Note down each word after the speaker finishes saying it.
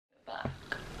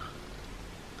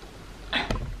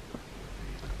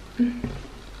Okay,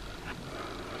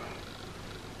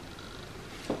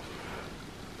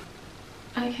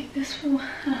 this will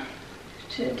have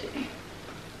to do.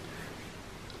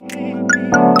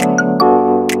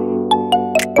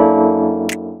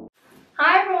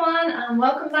 Hi everyone, and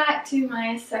welcome back to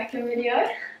my second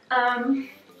video.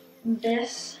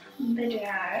 This video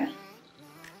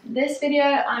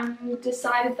I've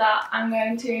decided that I'm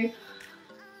going to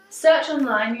search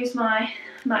online, use my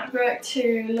MacBook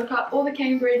to look up all the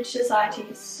Cambridge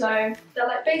societies. So they're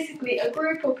like basically a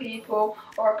group of people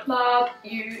or a club.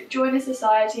 You join a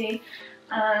society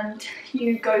and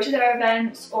you go to their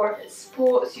events, or if it's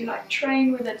sports, you like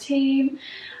train with a team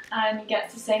and you get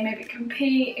to say maybe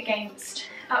compete against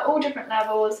at all different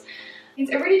levels. It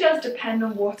really does depend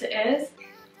on what it is.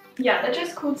 Yeah, they're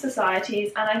just called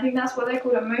societies, and I think that's what they're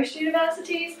called at most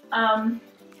universities.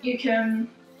 You can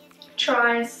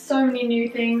try so many new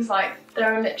things, like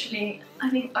there are literally, I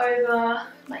think, over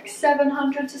like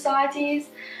 700 societies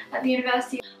at the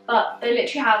university, but they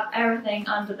literally have everything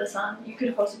under the sun you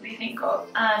could possibly think of,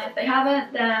 and if they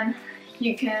haven't, then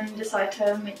you can decide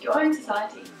to make your own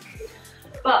society.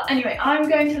 But anyway, I'm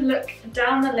going to look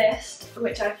down the list,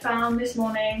 which I found this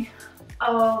morning,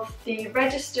 of the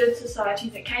registered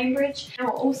societies at Cambridge. It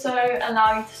will also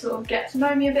allow you to sort of get to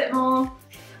know me a bit more.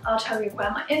 I'll tell you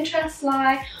where my interests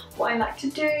lie, what I like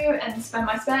to do and spend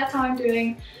my spare time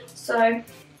doing. So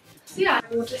yeah,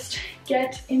 we'll just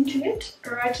get into it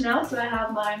right now. So I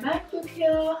have my MacBook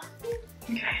here.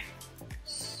 Okay,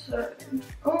 so,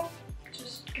 oh,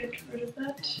 just get rid of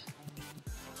that.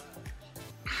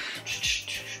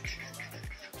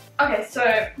 Okay,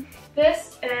 so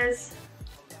this is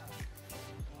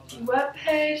the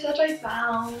webpage that I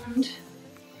found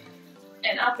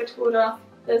in alphabetical order.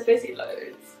 There's basically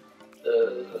loads.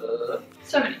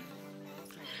 So many.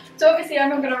 So obviously I'm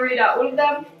not going to read out all of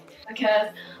them because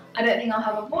I don't think I'll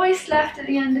have a voice left at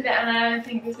the end of it, and I don't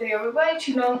think this video will be way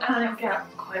too long and it'll get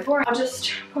quite boring. I'll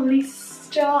just probably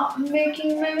start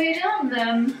making my way down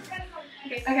them.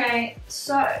 Okay,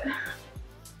 so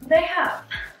they have,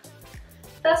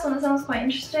 that's one that sounds quite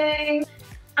interesting.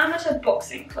 Amateur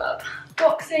boxing club.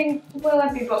 Boxing, will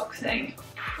I be boxing?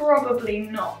 Probably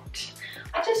not.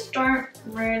 I just don't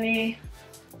really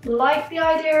like the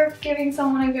idea of giving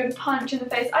someone a good punch in the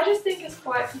face. I just think it's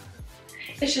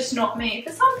just not me.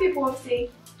 For some people,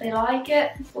 obviously, they like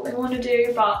it, it's what they want to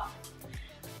do, but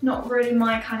not really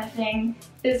my kind of thing.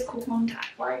 Physical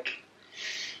contact, like,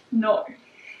 no.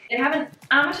 They have an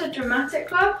amateur dramatic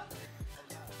club.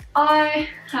 I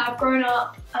have grown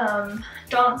up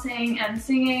dancing and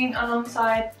singing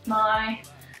alongside my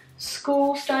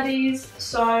school studies,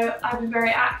 so I've been very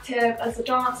active as a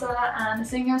dancer and a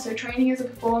singer, so training as a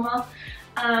performer.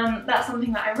 That's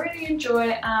something that I really enjoy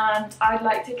and I'd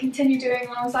like to continue doing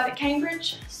alongside at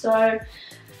Cambridge. So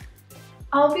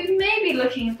I'll be maybe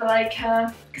looking for like,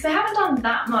 because I haven't done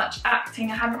that much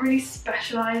acting, I haven't really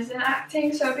specialised in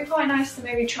acting, so it'd be quite nice to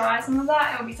maybe try some of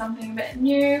that. It'll be something a bit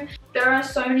new. There are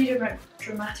so many different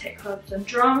dramatic clubs and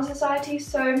drama societies,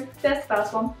 so there's the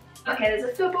first one. Okay, there's a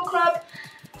football club.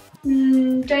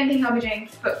 Don't think I'll be doing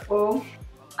football.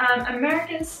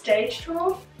 American Stage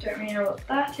Tour, don't really know what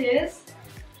that is.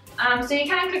 So you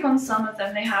can click on some of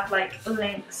them. They have like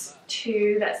links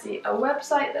to, let's see, a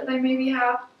website that they maybe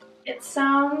have. It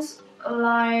sounds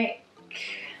like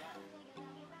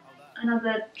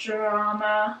another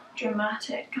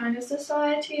dramatic kind of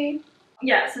society.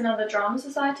 Yeah, it's another drama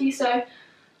society, so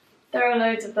there are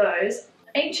loads of those.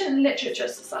 Ancient Literature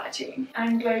Society,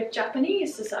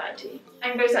 Anglo-Japanese Society,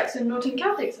 Anglo-Saxon Northern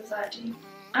Celtic Society,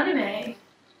 Anime.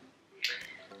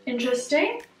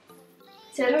 Interesting.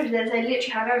 See, I told you they literally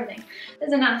have everything.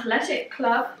 There's an athletic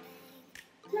club.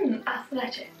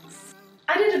 Athletics.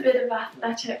 I did a bit of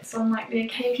athletics on like the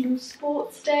occasional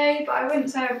sports day, but I wouldn't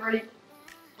say I've really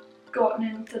gotten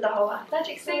into the whole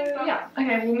athletics thing. But yeah.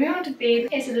 Okay, we'll move on to B.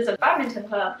 Okay, so there's a badminton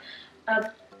club.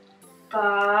 I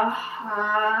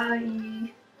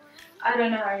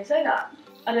don't know how you say that.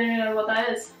 I don't even know what that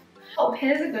is. Oh,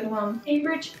 here's a good one.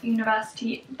 Cambridge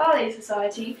University Ballet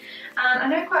Society. And I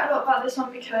know quite a lot about this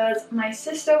one because my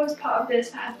sister was part of this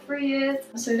for her 3 years.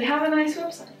 So they have a nice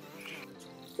website.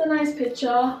 It's a nice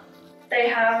picture. They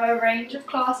have a range of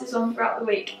classes on throughout the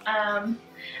week. And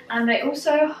they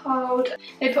also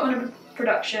they put on a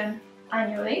production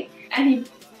annually.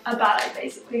 A ballet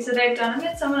basically. So they've done A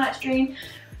Midsummer Night's Dream,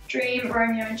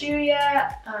 Romeo and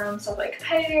Juliet, stuff like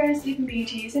Capelia and Sleeping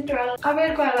Beauty, Cinderella. I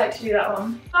would quite like to do that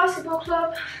one. Basketball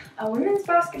club, a women's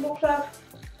basketball club,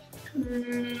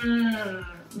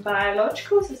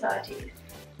 biological society.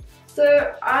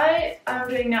 So I am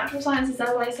doing natural sciences, as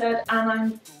I said, and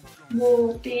I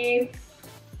will be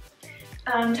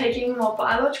taking a more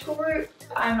biological route.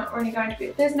 I'm not really going to be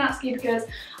a Biznatsky because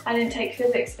I didn't take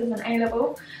physics as an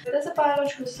A-level. But there's a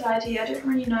biological society. I don't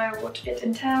really know what it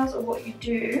entails or what you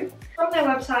do. From their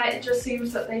website, it just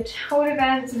seems that they hold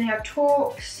events and they have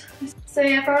talks. So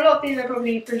yeah, for a lot of these I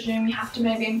probably presume you have to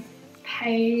maybe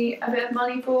pay a bit of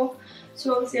money for.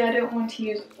 So obviously I don't want to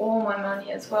use all my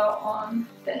money as well on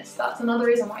this. That's another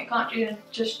reason why you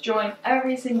can't just join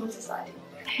every single society.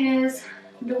 Here's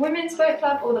the women's boat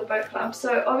club or the boat club.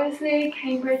 So obviously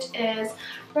Cambridge is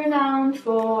renowned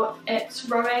for its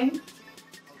rowing.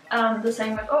 The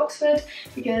same with Oxford,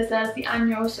 because there's the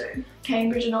annual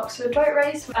Cambridge and Oxford boat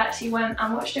race. I actually went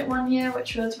and watched it one year,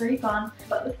 which was really fun.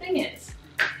 But the thing is,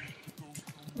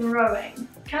 rowing.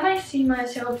 Can I see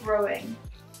myself rowing?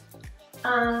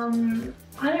 I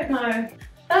don't know.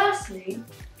 Firstly,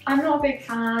 I'm not a big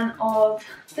fan of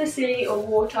the sea or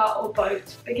water or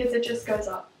boats because it just goes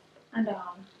up and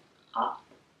down, up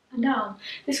and down.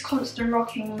 This constant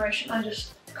rocking motion I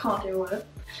just can't deal with.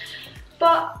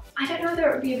 But I don't know whether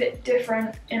it would be a bit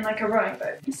different in like a rowing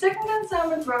boat. The second concern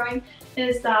with rowing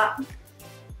is that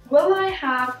will I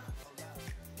have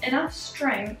enough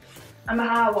strength and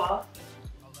power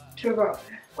to row?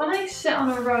 When I sit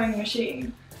on a rowing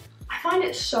machine, I find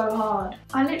it so hard.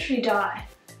 I literally die.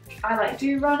 I like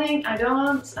do running, I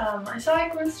dance, I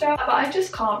cycle and stuff, but I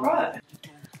just can't row.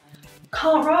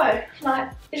 Can't row.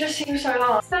 Like, it just seems so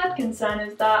hard. Third concern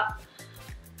is that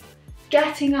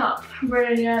getting up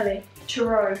really early to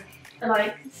row at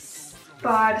like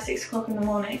 5 or 6 o'clock in the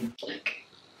morning. Like,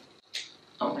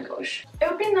 oh my gosh. It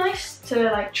would be nice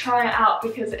to like try it out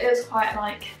because it is quite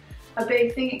like a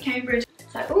big thing at Cambridge.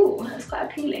 It's like, ooh, that's quite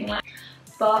appealing. Like,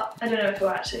 but I don't know if it'll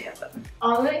actually happen.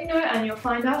 I'll let you know and you'll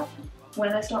find out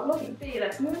when I start vlogging. But yeah,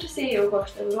 let's move on to C. Oh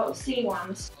gosh, there's a lot of C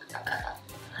ones.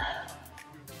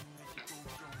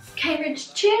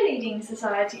 Cambridge Cheerleading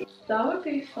Society. That would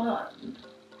be fun.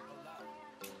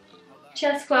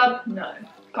 Chess club? No,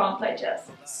 can't play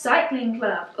chess. Cycling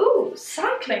club. Ooh,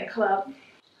 cycling club.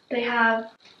 They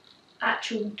have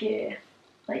actual gear,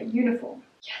 like uniform.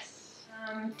 Yes.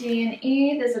 D and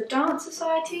E, there's a dance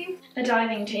society, a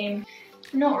diving team.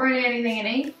 Not really anything in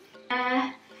E.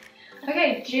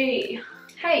 Okay, G.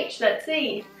 H, let's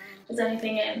see if there's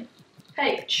anything in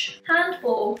H.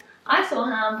 Handball. I saw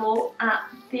handball at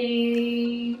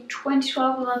the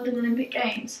 2012 London Olympic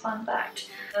Games, fun fact.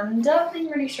 Nothing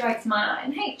really strikes my eye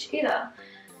in H either.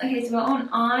 Okay, so we're on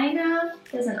I now.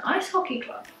 There's an ice hockey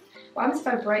club. What happens if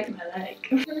I break my leg?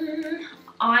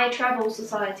 I Travel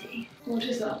Society. What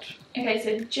is that? Okay,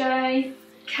 so J.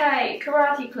 K.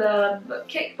 Karate club.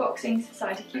 Kickboxing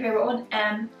society. Okay, we're on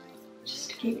M.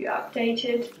 Just to keep you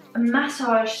updated. A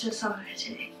massage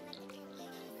society.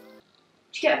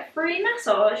 Did you get a free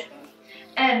massage?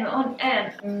 N on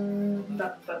N.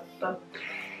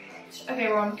 Okay,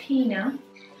 we're on P now.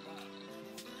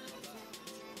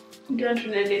 Don't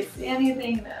really see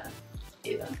anything there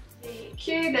either. The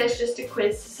Q, there's just a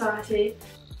quiz society.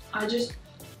 I just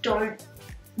don't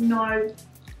know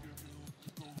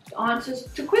the answers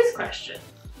to quiz questions.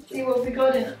 Let's see what we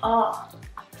got in R.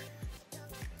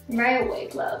 Railway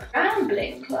club.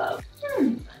 Rambling club.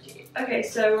 Okay,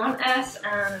 so we're on S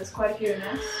and there's quite a few in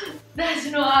S. There's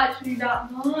not actually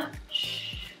that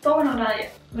much. But we're not done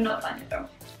yet. We're not done yet though.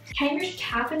 Cambridge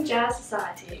Tap and Jazz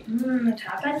Society.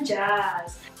 Tap and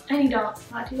Jazz. Any dance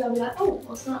society, I'll be like, oh,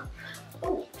 what's that?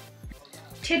 Oh.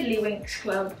 Tiddlywinks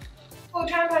Club. Oh,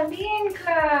 Trampoline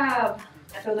Club.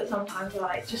 I feel that sometimes I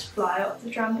like just fly off the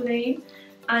trampoline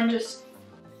and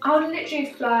I would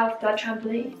literally fly off that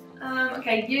trampoline.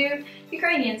 Okay,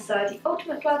 Ukrainian Society,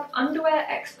 Ultimate Club, Underwear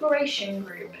Exploration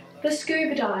Group, the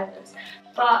scuba divers.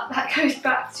 But that goes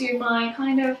back to my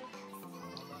kind of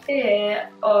fear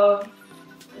of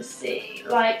the sea.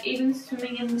 Like, even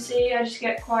swimming in the sea, I just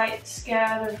get quite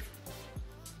scared of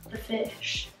the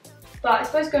fish. But I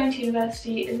suppose going to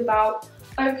university is about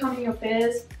overcoming your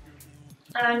fears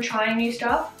and trying new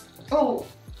stuff. Oh,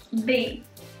 B.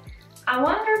 I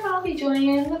wonder if I'll be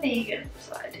joining the Vegan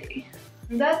Society.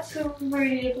 That's a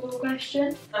really difficult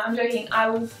question. I'm joking, I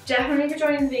will definitely be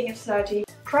joining the Vegan Society.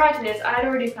 Prior to this, I had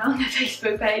already found their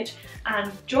Facebook page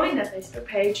and joined their Facebook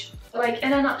page. Like,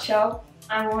 in a nutshell,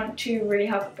 I want to really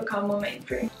help it become more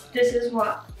mainstream. This is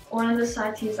one of the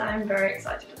societies I'm very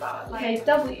excited about. Okay,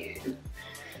 W.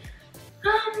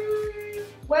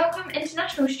 Welcome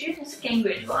international students to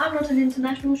Cambridge. Well, I'm not an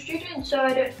international student, so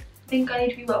I don't think I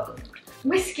need to be welcomed.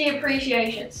 Whiskey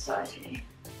Appreciation Society.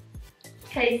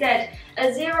 KZ,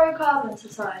 a Zero Carbon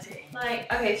Society.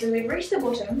 Like, okay, so we've reached the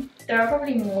bottom. There are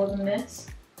probably more than this.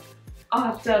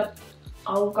 I'll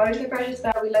go to the precious,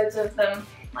 there'll be loads of them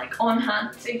like on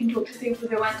hand, so you can talk to people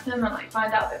who went to them and like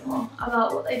find out a bit more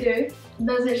about what they do.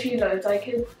 There's literally loads I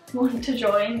could want to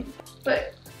join,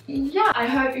 but yeah, I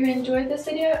hope you enjoyed this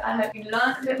video. I hope you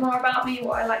learned a bit more about me,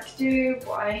 what I like to do,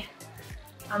 what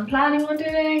I'm planning on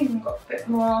doing, and got a bit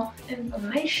more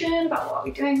information about what I'll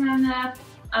be doing around there.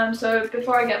 So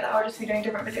before I get that, I'll just be doing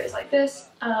different videos like this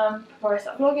before I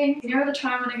start vlogging. Near the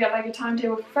time when I get like a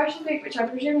timetable for Freshers Week, which I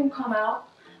presume will come out,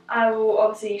 I will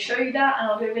obviously show you that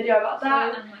and I'll do a video about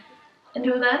that.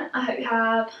 Until then, I hope you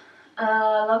have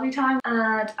a lovely time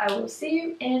and I will see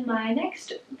you in my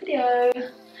next video.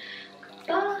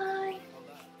 Bye!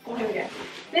 Oh, here we go.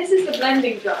 This is the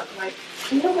blending jug. Like,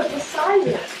 look at the size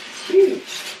of it. It's huge.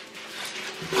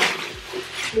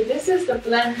 So this is the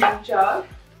blending jug.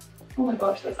 Oh my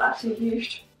gosh, that's actually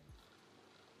huge.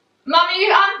 Mummy,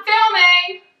 I'm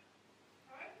filming!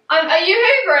 Are you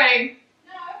hoovering?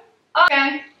 No.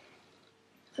 Okay.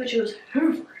 So she was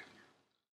hoovering.